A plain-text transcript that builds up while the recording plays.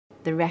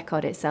the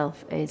record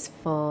itself is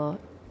for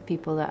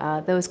people that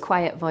are those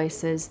quiet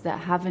voices that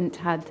haven't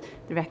had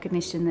the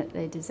recognition that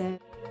they deserve.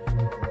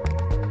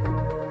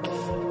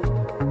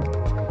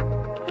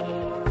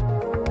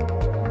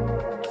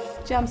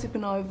 Jamz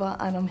Supernova,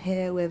 and I'm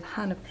here with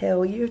Hannah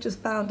Pill. You've just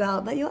found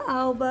out that your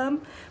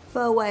album,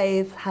 Fir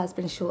Wave, has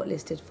been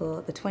shortlisted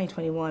for the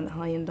 2021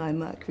 Hyundai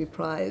Mercury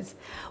Prize.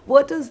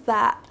 What does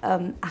that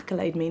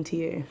accolade mean to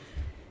you?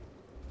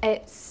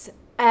 It's,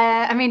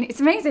 I mean, it's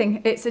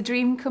amazing. It's a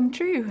dream come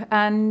true.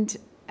 And,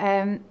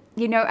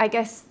 you know, I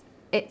guess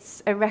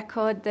it's a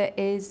record that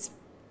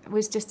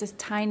was just a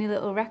tiny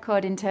little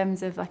record in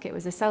terms of, like, it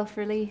was a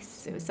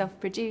self-release, it was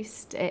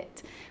self-produced,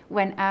 it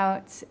went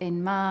out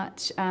in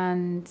March,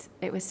 and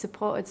it was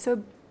supported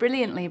so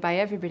brilliantly by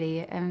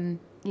everybody.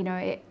 You know,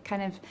 it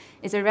kind of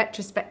is a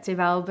retrospective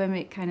album.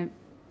 It kind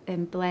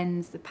of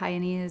blends the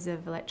pioneers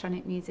of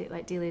electronic music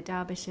like Delia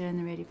Derbyshire and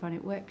the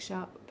Radiophonic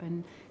Workshop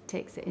and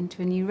takes it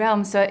into a new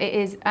realm. So it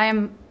is, I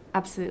am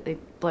absolutely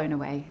blown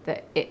away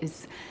that it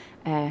has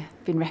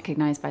been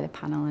recognised by the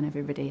panel and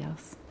everybody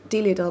else.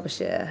 Delia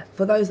Derbyshire,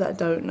 for those that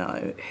don't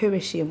know, who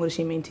is she and what does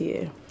she mean to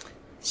you?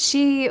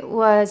 She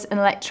was an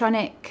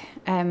electronic,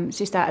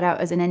 she started out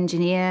as an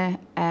engineer,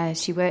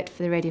 she worked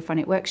for the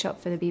Radiophonic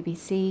Workshop for the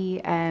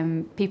BBC,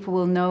 people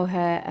will know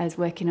her as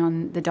working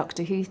on the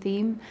Doctor Who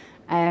theme,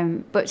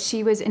 but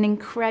she was an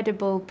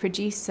incredible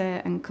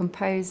producer and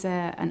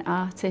composer and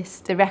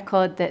artist. The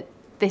record that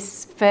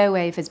this Fir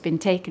Wave has been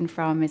taken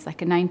from is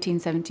like a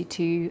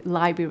 1972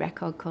 library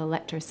record called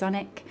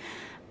Electrosonic,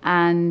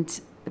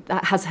 and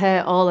that has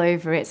her all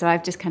over it, so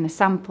I've just kind of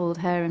sampled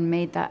her and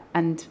made that,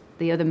 and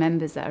the other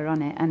members that are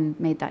on it, and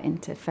made that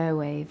into Fir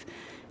Wave.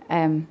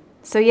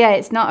 So yeah,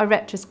 it's not a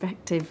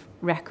retrospective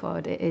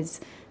record, it is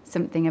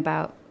something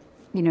about,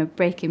 you know,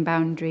 breaking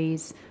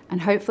boundaries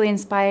and hopefully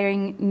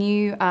inspiring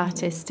new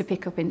artists to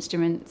pick up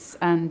instruments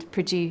and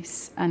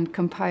produce and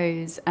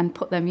compose and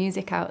put their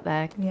music out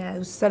there. Yeah, it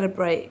was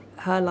celebrate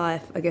her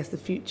life, I guess the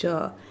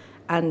future,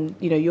 and,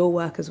 you know, your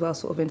work as well,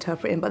 sort of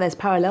interpreting. But there's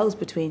parallels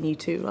between you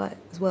two, right,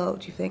 as well,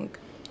 do you think?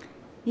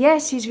 Yeah,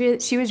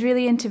 she was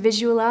really into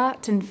visual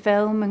art and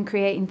film and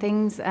creating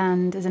things,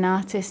 and as an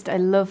artist I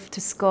love to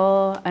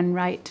score and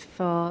write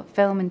for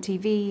film and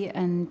TV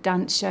and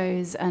dance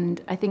shows,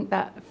 and I think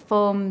that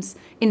informs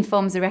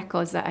the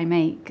records that I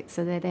make,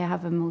 so they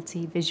have a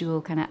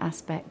multi-visual kind of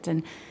aspect,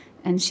 and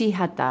she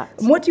had that.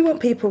 And what do you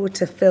want people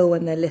to feel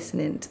when they're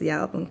listening to the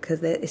album?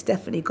 Because it's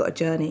definitely got a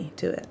journey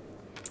to it.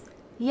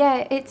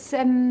 Yeah, it's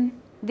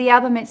the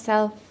album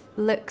itself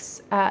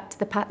looks at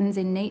the patterns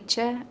in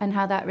nature and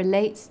how that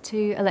relates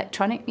to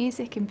electronic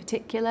music in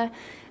particular.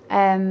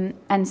 And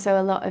so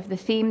a lot of the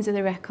themes of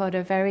the record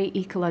are very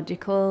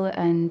ecological,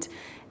 and,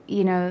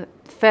 you know,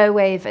 Fir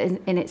Wave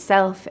in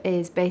itself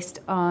is based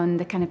on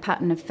the kind of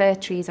pattern of fir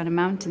trees on a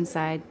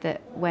mountainside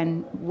that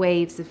when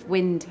waves of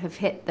wind have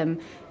hit them,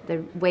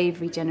 the wave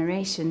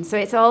regeneration. So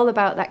it's all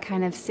about that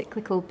kind of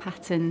cyclical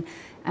pattern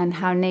and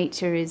how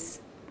nature is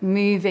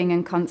moving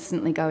and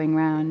constantly going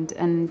round,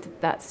 and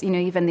that's, you know,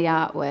 even the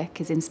artwork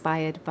is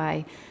inspired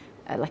by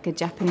like a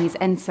Japanese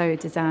enso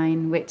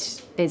design,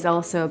 which is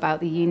also about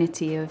the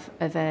unity of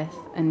earth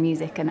and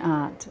music and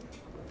art.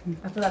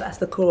 I feel like that's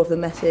the core of the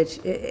message.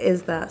 It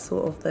is that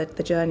sort of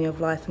the journey of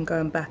life and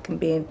going back and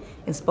being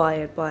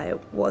inspired by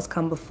what's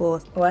come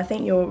before. Well, I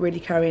think you're really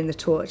carrying the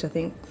torch, I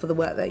think, for the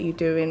work that you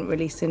do in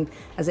releasing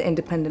as an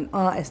independent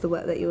artist, the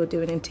work that you're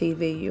doing in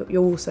TV.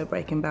 You're also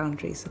breaking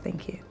boundaries, so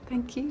thank you.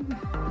 Thank you.